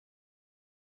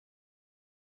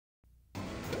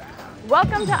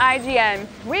Welcome to IGN.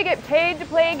 We get paid to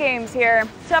play games here.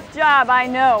 Tough job, I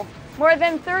know. More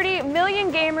than 30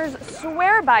 million gamers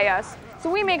swear by us, so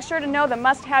we make sure to know the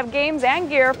must-have games and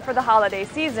gear for the holiday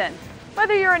season.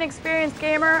 Whether you're an experienced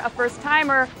gamer, a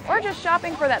first-timer, or just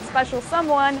shopping for that special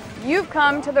someone, you've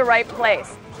come to the right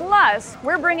place. Plus,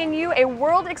 we're bringing you a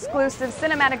world-exclusive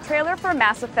cinematic trailer for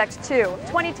Mass Effect 2,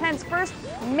 2010's first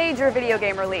major video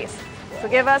game release. So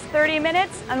give us 30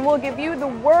 minutes and we'll give you the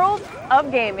world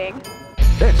of gaming.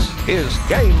 This is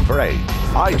Game Break,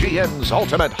 IGN's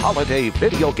ultimate holiday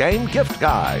video game gift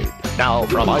guide. Now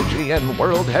from IGN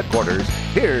World Headquarters,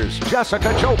 here's Jessica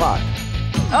Chobot.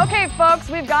 Okay, folks,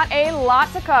 we've got a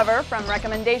lot to cover, from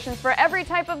recommendations for every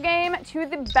type of game to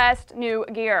the best new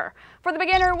gear. For the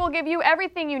beginner, we'll give you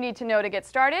everything you need to know to get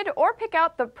started, or pick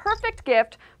out the perfect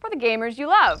gift for the gamers you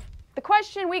love. The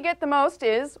question we get the most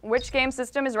is, which game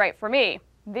system is right for me?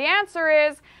 The answer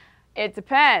is, it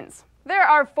depends. There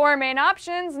are 4 main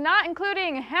options, not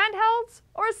including handhelds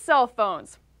or cell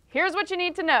phones. Here's what you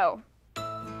need to know.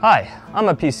 Hi, I'm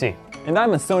a PC. And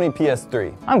I'm a Sony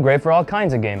PS3. I'm great for all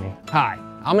kinds of gaming. Hi,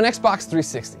 I'm an Xbox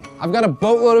 360. I've got a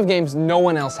boatload of games no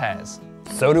one else has.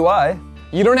 So do I.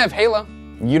 You don't have Halo.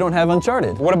 You don't have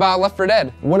Uncharted. What about Left 4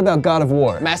 Dead? What about God of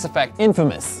War? Mass Effect.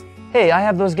 Infamous. Hey, I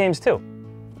have those games too.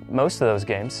 Most of those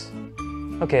games.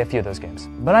 Okay, a few of those games.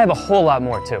 But I have a whole lot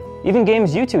more too. Even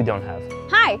games you two don't have.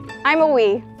 Hi, I'm a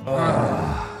Wii.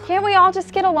 Can't we all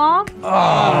just get along?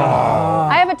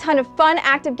 I have a ton of fun,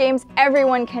 active games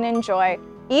everyone can enjoy.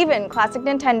 Even classic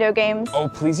Nintendo games. Oh,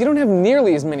 please, you don't have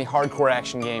nearly as many hardcore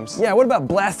action games. Yeah, what about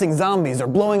blasting zombies or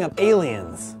blowing up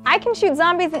aliens? I can shoot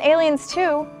zombies and aliens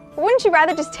too. But wouldn't you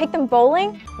rather just take them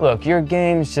bowling? Look, your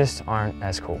games just aren't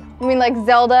as cool. You mean like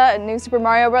Zelda and New Super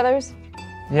Mario Brothers?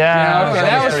 Yeah,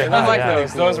 okay, I like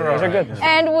those. Those are good.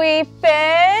 And we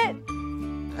fit?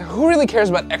 Who really cares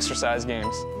about exercise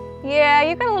games? Yeah,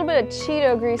 you got a little bit of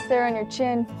Cheeto grease there on your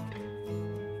chin.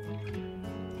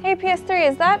 Hey, PS3,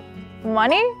 is that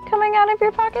money coming out of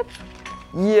your pockets?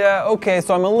 Yeah, okay,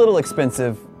 so I'm a little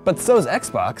expensive, but so's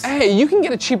Xbox. Hey, you can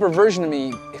get a cheaper version of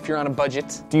me if you're on a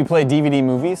budget. Do you play DVD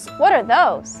movies? What are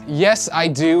those? Yes, I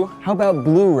do. How about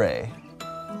Blu-ray?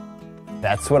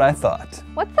 That's what I thought.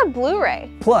 What's a Blu-ray?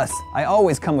 Plus, I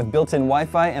always come with built-in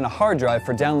Wi-Fi and a hard drive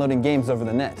for downloading games over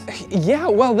the net. Yeah,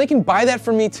 well, they can buy that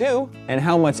for me too. And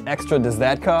how much extra does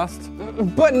that cost?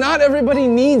 But not everybody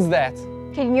needs that.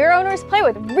 Can your owners play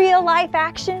with real-life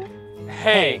action?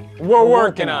 Hey, we're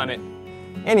working on it.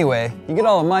 Anyway, you get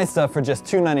all of my stuff for just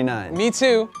 $2.99. Me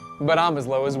too, but I'm as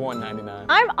low as $1.99.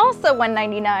 I'm also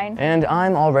 $1.99. And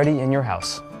I'm already in your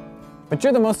house. But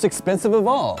you're the most expensive of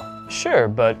all. Sure,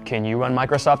 but can you run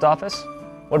Microsoft Office?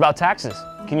 What about taxes?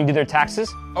 Can you do their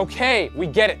taxes? Okay, we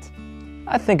get it.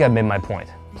 I think I've made my point.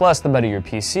 Plus, the better your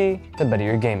PC, the better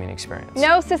your gaming experience.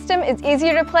 No system is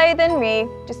easier to play than me.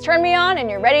 Just turn me on and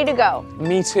you're ready to go.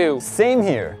 Me too. Same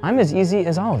here. I'm as easy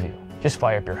as all of you. Just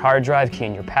fire up your hard drive, key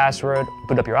in your password,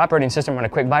 boot up your operating system, run a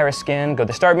quick virus scan, go to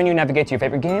the start menu, navigate to your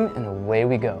favorite game, and away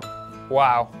we go.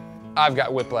 Wow, I've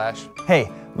got whiplash.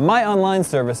 Hey, my online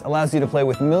service allows you to play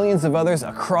with millions of others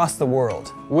across the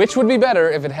world. Which would be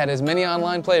better if it had as many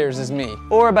online players as me.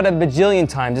 Or about a bajillion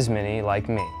times as many like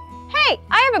me. Hey,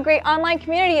 I have a great online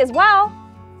community as well.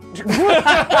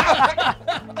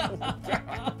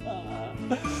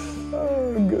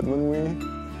 Oh, good one,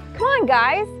 Wii. Come on,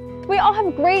 guys. We all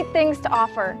have great things to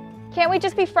offer. Can't we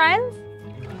just be friends?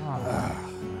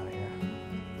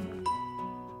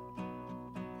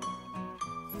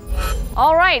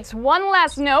 All right, one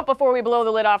last note before we blow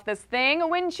the lid off this thing.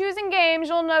 When choosing games,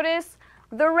 you'll notice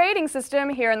the rating system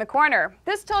here in the corner.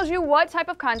 This tells you what type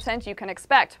of content you can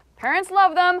expect. Parents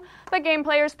love them, but game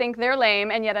players think they're lame,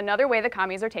 and yet another way the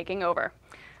commies are taking over.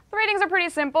 The ratings are pretty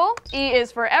simple. E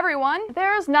is for everyone.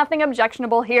 There's nothing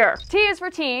objectionable here. T is for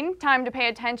teen. Time to pay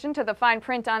attention to the fine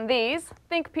print on these.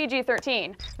 Think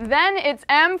PG-13. Then it's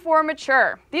M for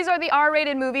mature. These are the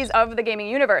R-rated movies of the gaming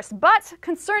universe. But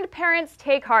concerned parents,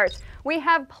 take heart. We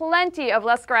have plenty of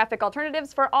less graphic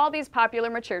alternatives for all these popular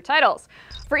mature titles.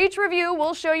 For each review,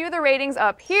 we'll show you the ratings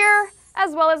up here,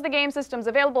 as well as the game systems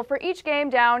available for each game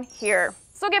down here.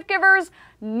 So gift givers,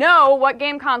 know what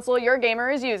game console your gamer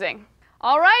is using.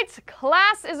 All right,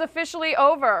 class is officially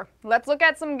over. Let's look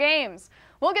at some games.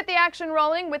 We'll get the action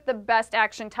rolling with the best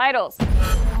action titles.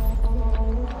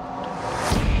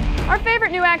 Our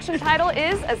favorite new action title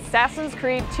is Assassin's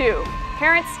Creed 2.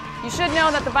 Parents, you should know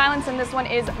that the violence in this one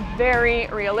is very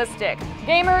realistic.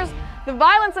 Gamers, the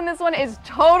violence in this one is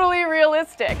totally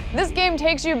realistic. This game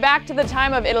takes you back to the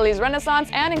time of Italy's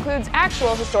Renaissance and includes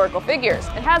actual historical figures.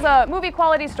 It has a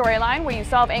movie-quality storyline where you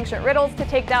solve ancient riddles to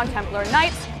take down Templar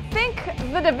knights, Think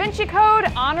the Da Vinci Code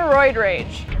on a roid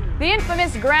rage. The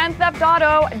infamous Grand Theft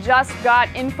Auto just got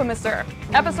infamouser.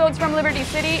 Episodes from Liberty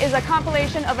City is a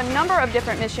compilation of a number of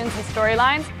different missions and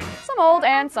storylines, some old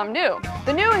and some new.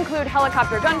 The new include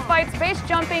helicopter gunfights, base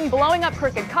jumping, blowing up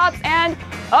crooked cops, and,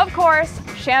 of course,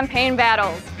 champagne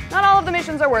battles. Not all of the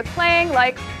missions are worth playing,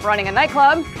 like running a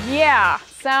nightclub. Yeah,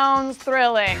 sounds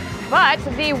thrilling. But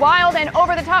the wild and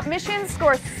over-the-top missions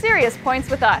score serious points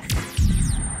with us.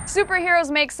 Superheroes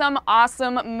make some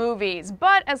awesome movies,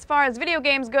 but as far as video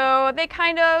games go, they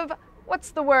kind of,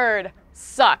 what's the word,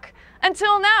 suck.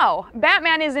 Until now.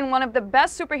 Batman is in one of the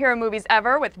best superhero movies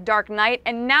ever with Dark Knight,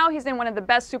 and now he's in one of the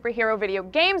best superhero video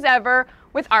games ever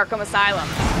with Arkham Asylum.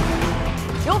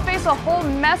 You'll face a whole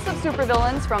mess of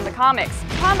supervillains from the comics.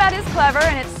 Combat is clever,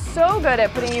 and it's so good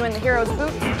at putting you in the hero's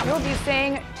boots, you'll be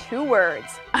saying 2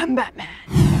 words. I'm Batman.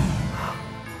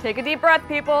 Take a deep breath,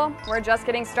 people. We're just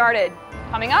getting started.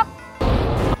 Coming up,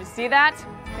 you see that?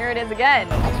 Here it is again.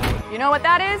 You know what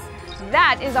that is?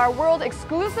 That is our world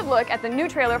exclusive look at the new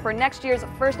trailer for next year's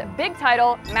first big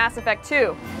title, Mass Effect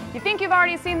 2. You think you've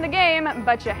already seen the game,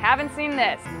 but you haven't seen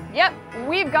this. Yep,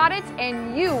 we've got it,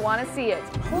 and you want to see it.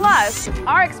 Plus,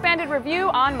 our expanded review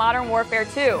on Modern Warfare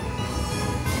 2.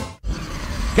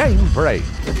 Game Break,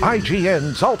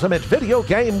 IGN's ultimate video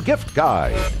game gift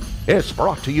guide, is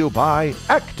brought to you by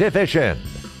Activision.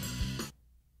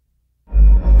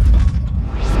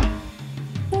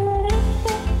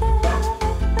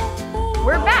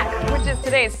 We're back, which is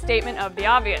today's statement of the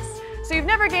obvious. So you've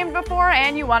never gamed before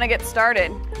and you want to get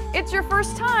started. It's your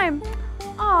first time.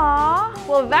 Aww,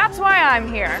 well that's why I'm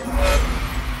here.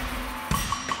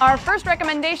 Our first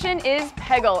recommendation is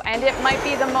Peggle, and it might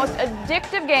be the most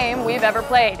addictive game we've ever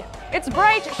played. It's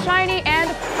bright, shiny, and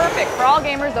perfect for all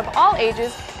gamers of all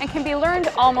ages and can be learned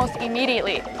almost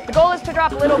immediately. The goal is to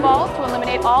drop little balls to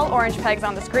eliminate all orange pegs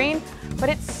on the screen, but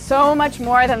it's so much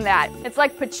more than that. It's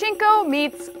like pachinko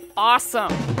meets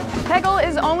awesome. Peggle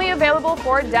is only available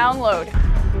for download.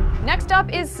 Next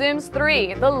up is Sims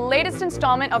 3, the latest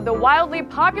installment of the wildly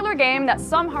popular game that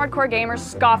some hardcore gamers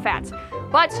scoff at.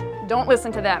 But don't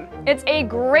listen to them. It's a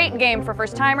great game for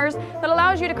first-timers that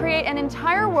allows you to create an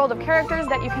entire world of characters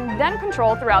that you can then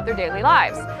control throughout their daily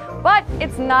lives. But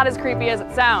it's not as creepy as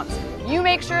it sounds. You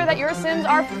make sure that your Sims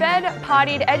are fed,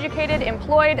 pottied, educated,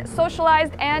 employed,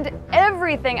 socialized, and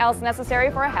everything else necessary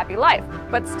for a happy life.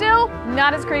 But still,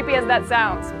 not as creepy as that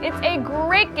sounds. It's a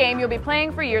great game you'll be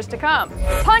playing for years to come.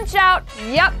 Punch-Out!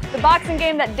 Yep, the boxing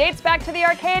game that dates back to the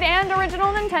arcade and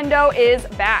original Nintendo is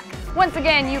back. Once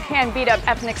again, you can beat up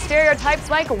ethnic stereotypes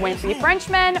like wimpy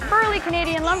Frenchmen, burly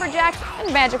Canadian lumberjacks,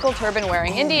 and magical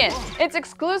turban-wearing Indians. It's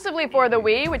exclusively for the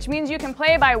Wii, which means you can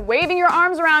play by waving your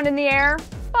arms around in the air,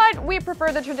 but we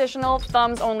prefer the traditional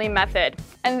thumbs-only method.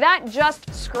 And that just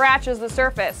scratches the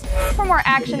surface. For more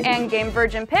action and game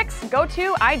virgin picks, go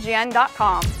to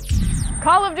IGN.com.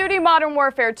 Call of Duty Modern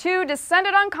Warfare 2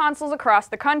 descended on consoles across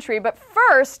the country, but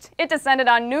first, it descended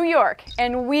on New York,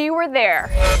 and we were there.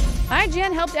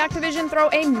 IGN helped Activision throw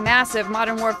a massive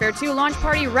Modern Warfare 2 launch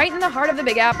party right in the heart of the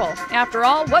Big Apple. After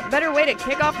all, what better way to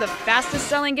kick off the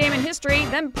fastest-selling game in history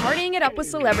than partying it up with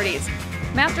celebrities?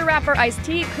 Master rapper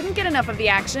Ice-T couldn't get enough of the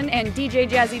action, and DJ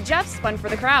Jazzy Jeff spun for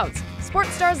the crowds.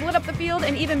 Sports stars lit up the field,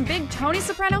 and even big Tony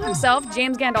Soprano himself,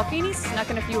 James Gandolfini, snuck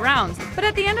in a few rounds. But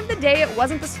at the end of the day, it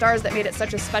wasn't the stars that made it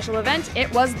such a special event, it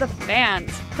was the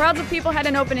fans. Crowds of people had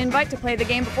an open invite to play the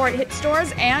game before it hit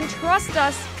stores, and trust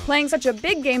us, playing such a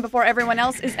big game before everyone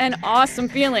else is an awesome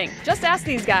feeling. Just ask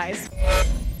these guys.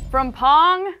 From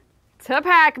Pong to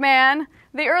Pac-Man,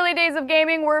 the early days of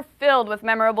gaming were filled with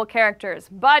memorable characters,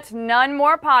 but none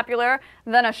more popular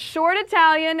than a short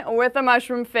Italian with a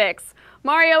mushroom fix.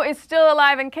 Mario is still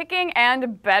alive and kicking,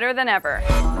 and better than ever.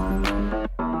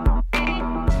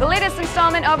 The latest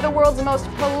installment of the world's most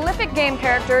prolific game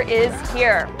character is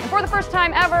here. And for the first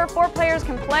time ever, 4 players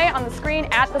can play on the screen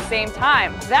at the same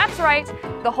time. That's right,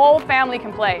 the whole family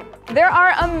can play. There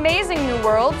are amazing new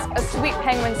worlds, a sweet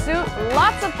penguin suit,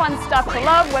 lots of fun stuff to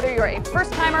love whether you're a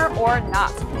first-timer or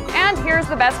not. And here's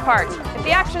the best part. If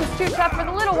the action's too tough for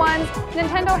the little ones,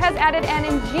 Nintendo has added an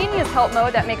ingenious help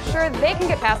mode that makes sure they can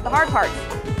get past the hard parts.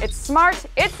 It's smart,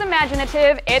 it's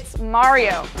imaginative, it's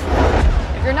Mario.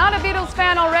 If you're not a Beatles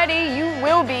fan already, you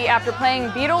will be after playing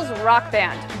Beatles Rock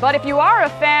Band. But if you are a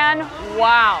fan,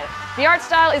 wow. The art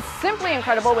style is simply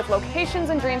incredible with locations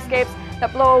and dreamscapes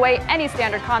that blow away any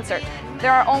standard concert.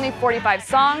 There are only 45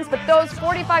 songs, but those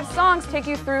 45 songs take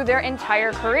you through their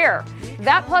entire career.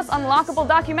 That plus unlockable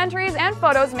documentaries and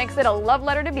photos makes it a love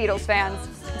letter to Beatles fans.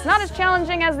 It's not as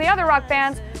challenging as the other rock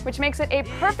bands, which makes it a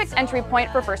perfect entry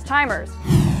point for first-timers.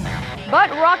 But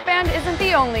Rock Band isn't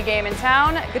the only game in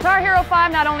town. Guitar Hero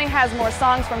 5 not only has more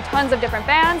songs from tons of different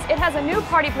bands, it has a new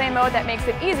party play mode that makes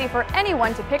it easy for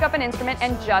anyone to pick up an instrument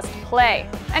and just play.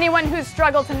 Anyone who's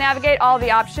struggled to navigate all the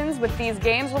options with these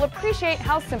games will appreciate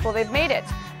how simple they've made it.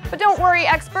 But don't worry,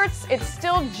 experts, it's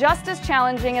still just as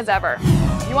challenging as ever.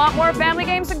 You want more family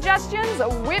game suggestions?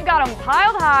 We've got them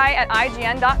piled high at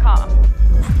IGN.com.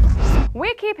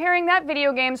 We keep hearing that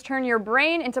video games turn your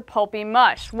brain into pulpy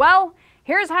mush. Well,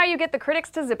 here's how you get the critics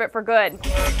to zip it for good.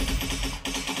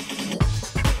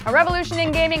 A revolution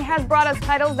in gaming has brought us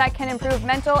titles that can improve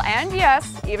mental and,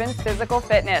 yes, even physical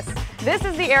fitness. This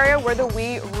is the area where the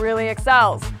Wii really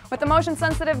excels. With the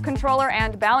motion-sensitive controller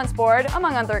and balance board,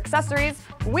 among other accessories,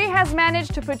 Wii has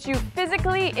managed to put you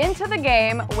physically into the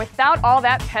game without all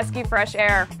that pesky fresh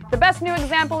air. The best new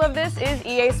example of this is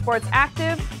EA Sports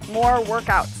Active, More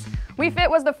Workouts. Wii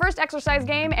Fit was the first exercise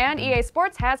game, and EA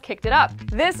Sports has kicked it up.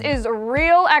 This is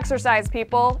real exercise,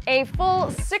 people. A full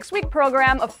 6-week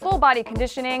program of full-body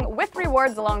conditioning with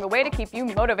rewards along the way to keep you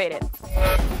motivated.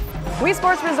 Wii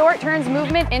Sports Resort turns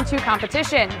movement into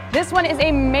competition. This one is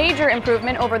a major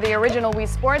improvement over the original Wii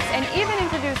Sports and even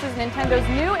introduces Nintendo's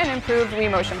new and improved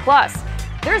Wii Motion Plus.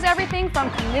 There's everything from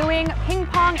canoeing, ping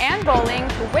pong, and bowling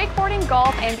to wakeboarding,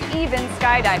 golf, and even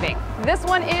skydiving. This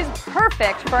one is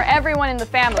perfect for everyone in the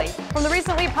family, from the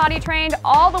recently potty trained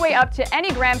all the way up to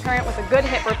any grandparent with a good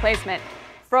hip replacement.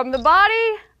 From the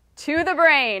body to the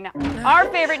brain. Our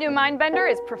favorite new mind bender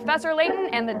is Professor Layton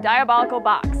and the Diabolical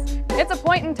Box. It's a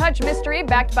point-and-touch mystery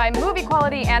backed by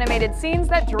movie-quality animated scenes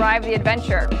that drive the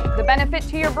adventure. The benefit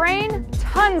to your brain?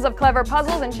 Tons of clever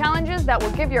puzzles and challenges that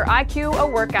will give your IQ a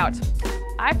workout.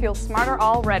 I feel smarter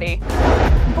already.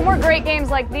 For more great games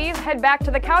like these, head back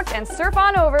to the couch and surf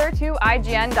on over to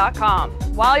IGN.com.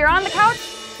 While you're on the couch,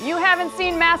 you haven't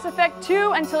seen Mass Effect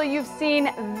 2 until you've seen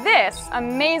this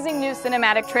amazing new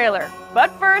cinematic trailer.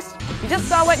 But first, you just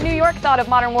saw what New York thought of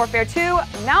Modern Warfare 2,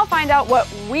 now find out what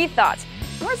we thought.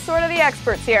 We're sort of the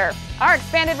experts here. Our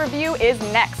expanded review is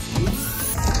next.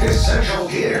 Essential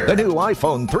gear. The new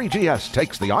iPhone 3GS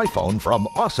takes the iPhone from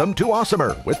awesome to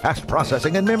awesomer with fast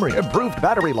processing and memory, improved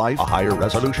battery life, a higher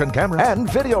resolution camera, and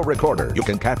video recorder. You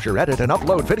can capture, edit, and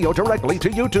upload video directly to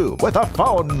YouTube with a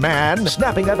phone, man.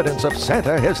 Snapping evidence of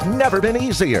Santa has never been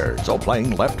easier. So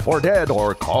playing Left 4 Dead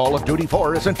or Call of Duty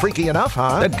 4 isn't freaky enough,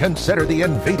 huh? Then consider the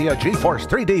NVIDIA GeForce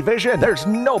 3D Vision. There's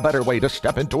no better way to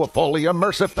step into a fully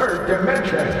immersive third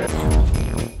dimension.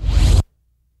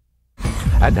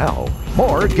 And now,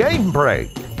 more Game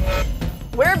Break.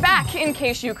 We're back, in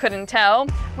case you couldn't tell.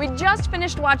 We just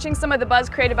finished watching some of the buzz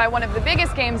created by one of the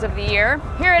biggest games of the year.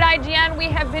 Here at IGN, we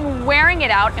have been wearing it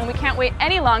out, and we can't wait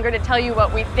any longer to tell you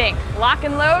what we think. Lock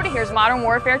and load, here's Modern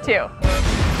Warfare 2.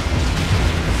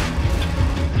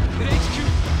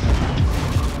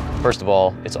 First of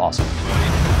all, it's awesome.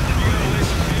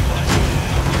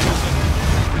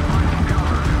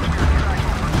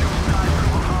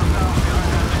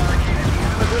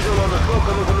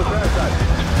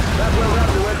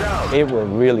 It will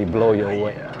really blow you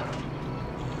away.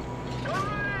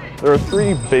 There are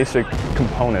 3 basic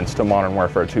components to Modern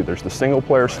Warfare 2. There's the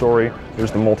single-player story,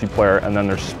 there's the multiplayer, and then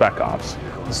there's Spec Ops.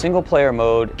 The single-player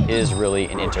mode is really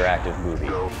an interactive movie.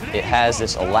 It has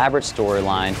this elaborate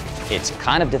storyline. It's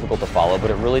kind of difficult to follow, but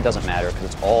it really doesn't matter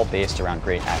because it's all based around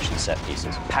great action set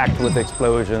pieces. Packed with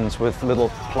explosions, with little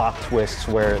plot twists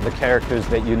where the characters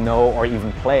that you know or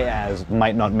even play as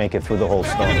might not make it through the whole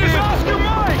story.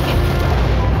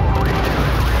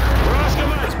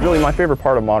 Really, my favorite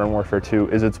part of Modern Warfare 2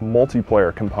 is its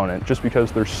multiplayer component, just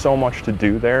because there's so much to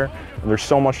do there, and there's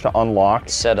so much to unlock.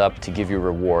 It's set up to give you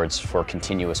rewards for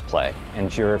continuous play.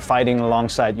 And you're fighting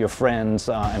alongside your friends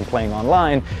and playing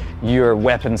online, your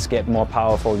weapons get more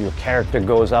powerful, your character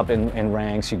goes up in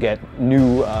ranks, you get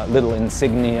new little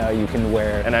insignia you can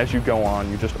wear. And as you go on,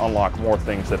 you just unlock more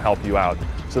things that help you out,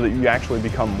 so that you actually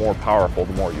become more powerful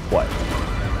the more you play.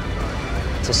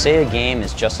 To say a game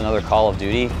is just another Call of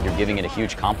Duty, you're giving it a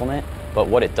huge compliment, but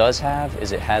what it does have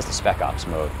is it has the Spec Ops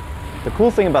mode. The cool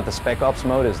thing about the Spec Ops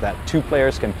mode is that 2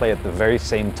 players can play at the very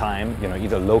same time,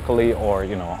 either locally or,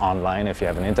 online if you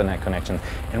have an internet connection.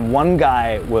 And one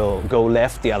guy will go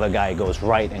left, the other guy goes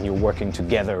right, and you're working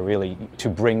together really to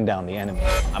bring down the enemy.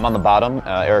 I'm on the bottom,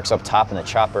 Eric's up top in the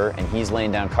chopper, and he's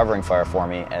laying down covering fire for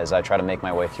me as I try to make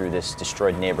my way through this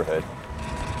destroyed neighborhood.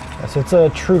 So it's a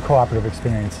true cooperative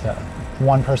experience.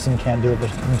 One person can't do it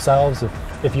themselves.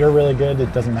 If you're really good,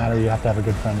 it doesn't matter. You have to have a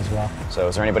good friend as well. So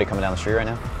is there anybody coming down the street right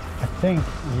now? I think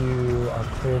you are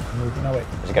cleared to move. No, wait.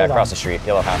 There's a guy across the street,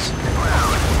 yellow house.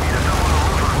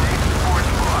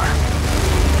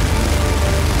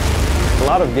 A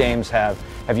lot of games have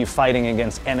have you fighting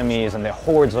against enemies and the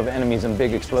hordes of enemies and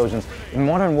big explosions. In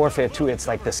Modern Warfare 2, it's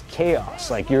like this chaos.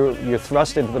 Like you're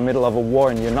thrust into the middle of a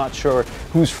war and you're not sure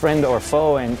who's friend or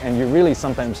foe, and you really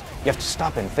sometimes you have to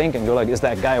stop and think and go like, is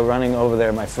that guy running over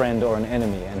there my friend or an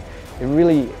enemy? And it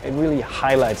really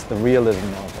highlights the realism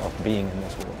of being in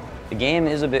this world. The game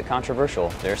is a bit controversial.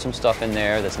 There's some stuff in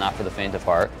there that's not for the faint of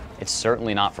heart. It's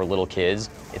certainly not for little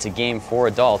kids. It's a game for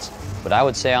adults, but I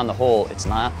would say on the whole, it's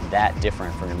not that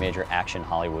different from your major action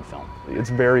Hollywood film.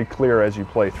 It's very clear as you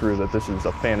play through that this is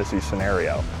a fantasy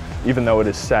scenario, even though it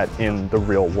is set in the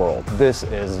real world. This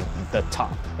is the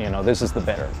top, this is the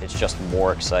better. It's just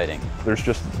more exciting.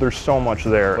 There's so much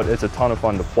there, but it's a ton of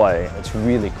fun to play. It's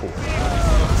really cool.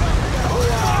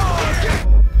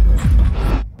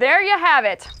 There you have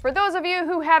it. For those of you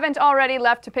who haven't already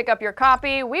left to pick up your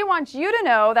copy, we want you to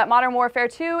know that Modern Warfare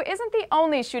 2 isn't the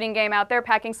only shooting game out there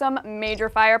packing some major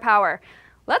firepower.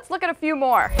 Let's look at a few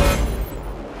more.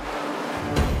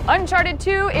 Uncharted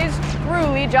 2 is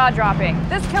truly jaw-dropping.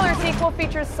 This killer sequel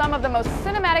features some of the most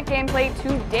cinematic gameplay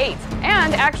to date,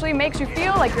 and actually makes you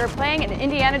feel like you're playing an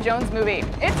Indiana Jones movie.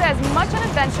 It's as much an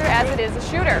adventure as it is a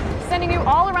shooter, sending you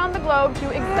all around the globe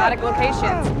to exotic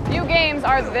locations. Few games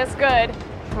are this good.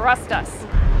 Trust us.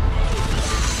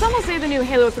 Some will say the new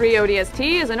Halo 3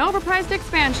 ODST is an overpriced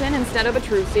expansion instead of a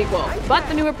true sequel, but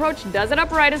the new approach does it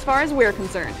up right as far as we're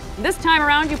concerned. This time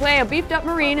around you play a beefed up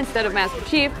Marine instead of Master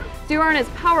Chief, so you aren't as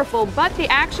powerful, but the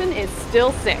action is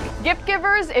still sick. Gift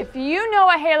givers, if you know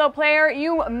a Halo player,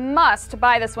 you must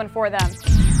buy this one for them.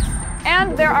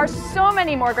 And there are so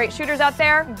many more great shooters out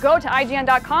there. Go to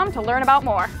IGN.com to learn about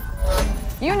more.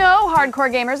 You know,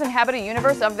 hardcore gamers inhabit a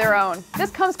universe of their own. This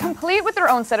comes complete with their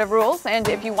own set of rules, and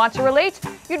if you want to relate,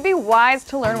 you'd be wise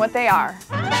to learn what they are.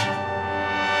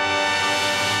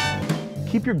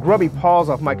 Keep your grubby paws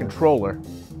off my controller.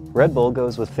 Red Bull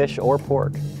goes with fish or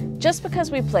pork. Just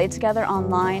because we play together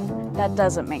online, that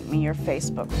doesn't make me your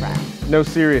Facebook friend. No,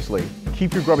 seriously.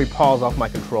 Keep your grubby paws off my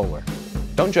controller.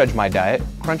 Don't judge my diet.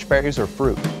 Crunch berries or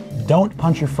fruit. Don't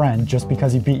punch your friend just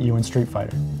because he beat you in Street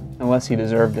Fighter. Unless he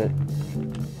deserved it.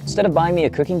 Instead of buying me a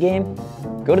cooking game,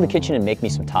 go to the kitchen and make me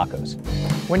some tacos.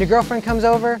 When your girlfriend comes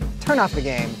over, turn off the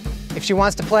game. If she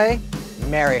wants to play,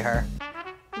 marry her.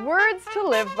 Words to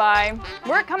live by.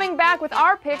 We're coming back with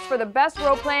our picks for the best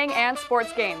role-playing and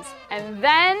sports games. And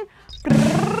then,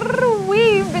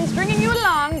 we've been stringing you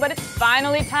along, but it's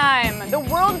finally time. The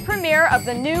world premiere of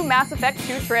the new Mass Effect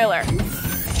 2 trailer.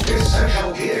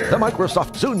 The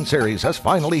Microsoft Zune series has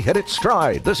finally hit its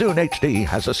stride. The Zune HD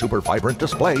has a super vibrant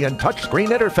display and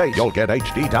touchscreen interface. You'll get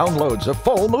HD downloads of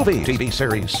full movies, TV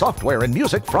series, software, and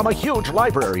music from a huge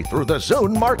library through the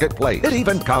Zune Marketplace. It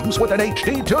even comes with an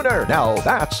HD tuner. Now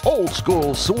that's old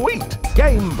school sweet.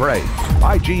 Game Break,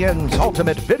 IGN's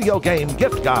ultimate video game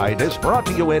gift guide, is brought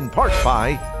to you in part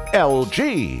by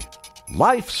LG.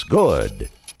 Life's good.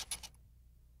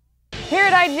 Here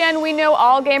at IGN, we know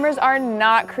all gamers are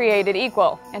not created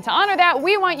equal. And to honor that,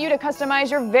 we want you to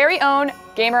customize your very own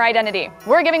gamer identity.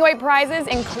 We're giving away prizes,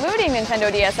 including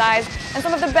Nintendo DSIs, and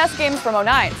some of the best games from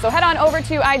 '09. So head on over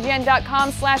to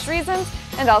IGN.com/reasons,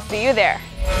 and I'll see you there.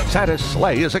 Santa's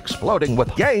sleigh is exploding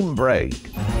with Game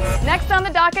Break. Next on the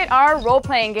docket are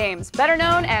role-playing games, better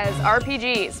known as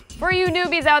RPGs. For you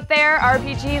newbies out there,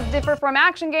 RPGs differ from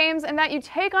action games in that you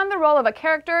take on the role of a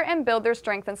character and build their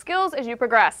strength and skills as you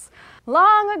progress.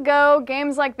 Long ago,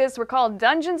 games like this were called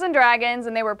Dungeons & Dragons,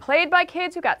 and they were played by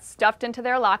kids who got stuffed into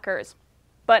their lockers.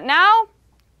 But now,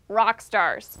 rock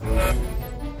stars.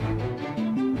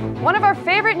 One of our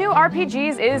favorite new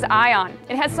RPGs is Ion.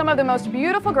 It has some of the most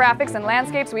beautiful graphics and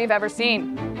landscapes we've ever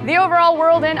seen. The overall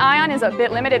world in Ion is a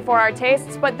bit limited for our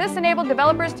tastes, but this enabled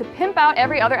developers to pimp out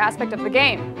every other aspect of the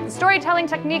game. The storytelling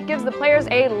technique gives the players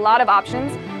a lot of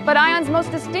options, but Ion's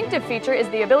most distinctive feature is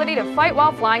the ability to fight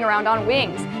while flying around on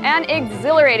wings, an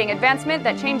exhilarating advancement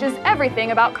that changes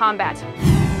everything about combat.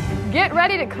 Get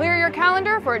ready to clear your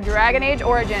calendar for Dragon Age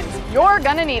Origins. You're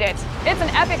gonna need it. It's an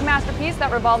epic masterpiece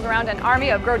that revolves around an army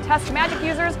of grotesque magic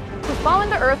users who fall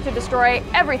into Earth to destroy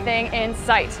everything in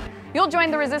sight. You'll join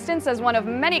the Resistance as one of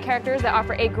many characters that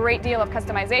offer a great deal of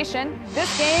customization.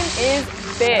 This game is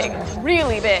big,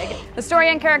 really big. The story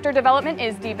and character development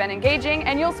is deep and engaging,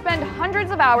 and you'll spend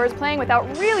hundreds of hours playing without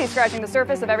really scratching the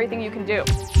surface of everything you can do.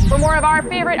 For more of our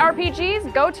favorite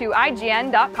RPGs, go to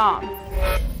IGN.com.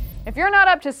 If you're not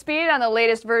up to speed on the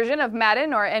latest version of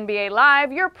Madden or NBA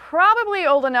Live, you're probably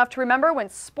old enough to remember when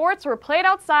sports were played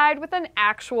outside with an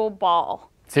actual ball.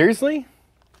 Seriously?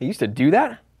 They used to do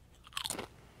that?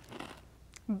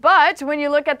 But when you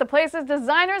look at the places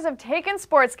designers have taken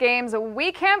sports games,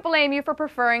 we can't blame you for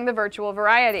preferring the virtual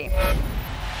variety.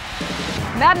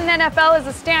 Madden NFL is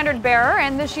a standard bearer,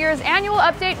 and this year's annual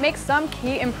update makes some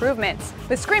key improvements.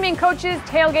 With screaming coaches,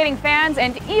 tailgating fans,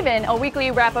 and even a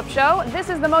weekly wrap-up show, this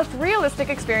is the most realistic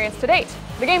experience to date.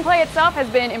 The gameplay itself has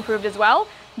been improved as well.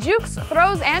 Jukes,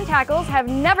 throws, and tackles have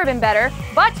never been better,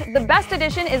 but the best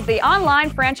addition is the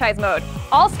online franchise mode.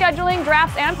 All scheduling,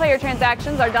 drafts, and player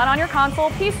transactions are done on your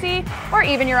console, PC, or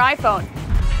even your iPhone.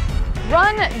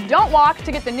 Run, don't walk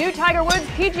to get the new Tiger Woods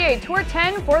PGA Tour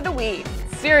 10 for the Wii.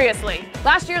 Seriously.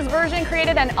 Last year's version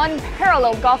created an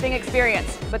unparalleled golfing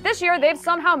experience, but this year they've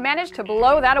somehow managed to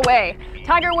blow that away.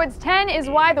 Tiger Woods 10 is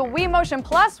why the Wii Motion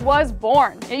Plus was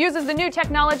born. It uses the new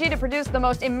technology to produce the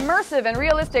most immersive and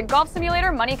realistic golf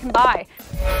simulator money can buy.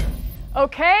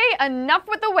 Okay, enough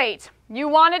with the wait. You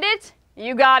wanted it,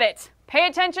 you got it. Pay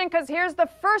attention, because here's the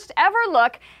first ever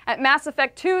look at Mass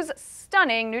Effect 2's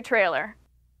stunning new trailer.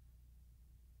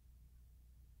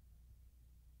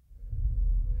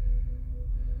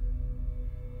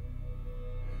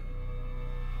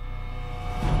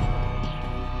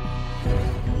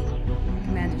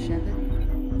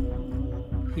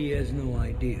 He has no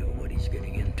idea what he's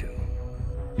getting into.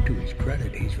 To his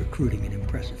credit, he's recruiting an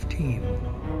impressive team.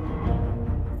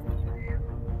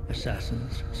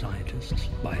 Assassins, scientists,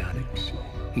 biotics.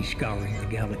 He's scouring the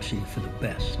galaxy for the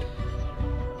best.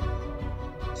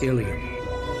 Ilium.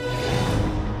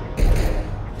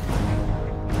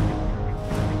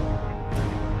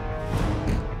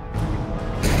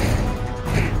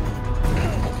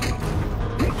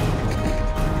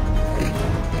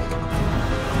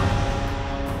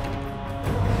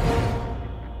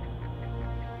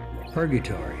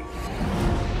 Purgatory.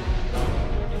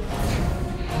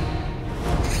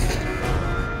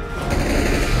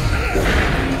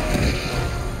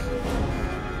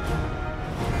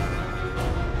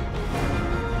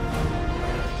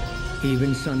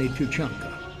 Even Sunny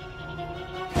Tuchanka.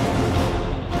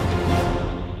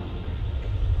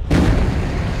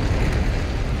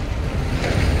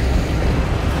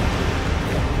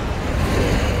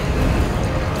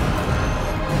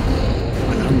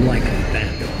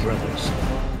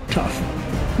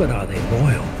 But are they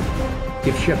loyal?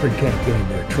 If Shepard can't gain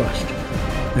their trust,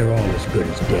 they're all as good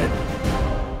as dead.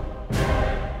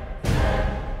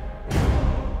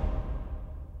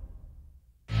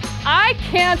 I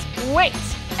can't wait!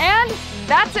 And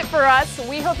that's it for us.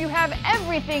 We hope you have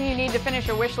everything you need to finish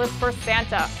your wish list for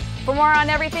Santa. For more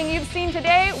on everything you've seen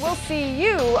today, we'll see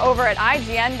you over at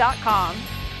IGN.com.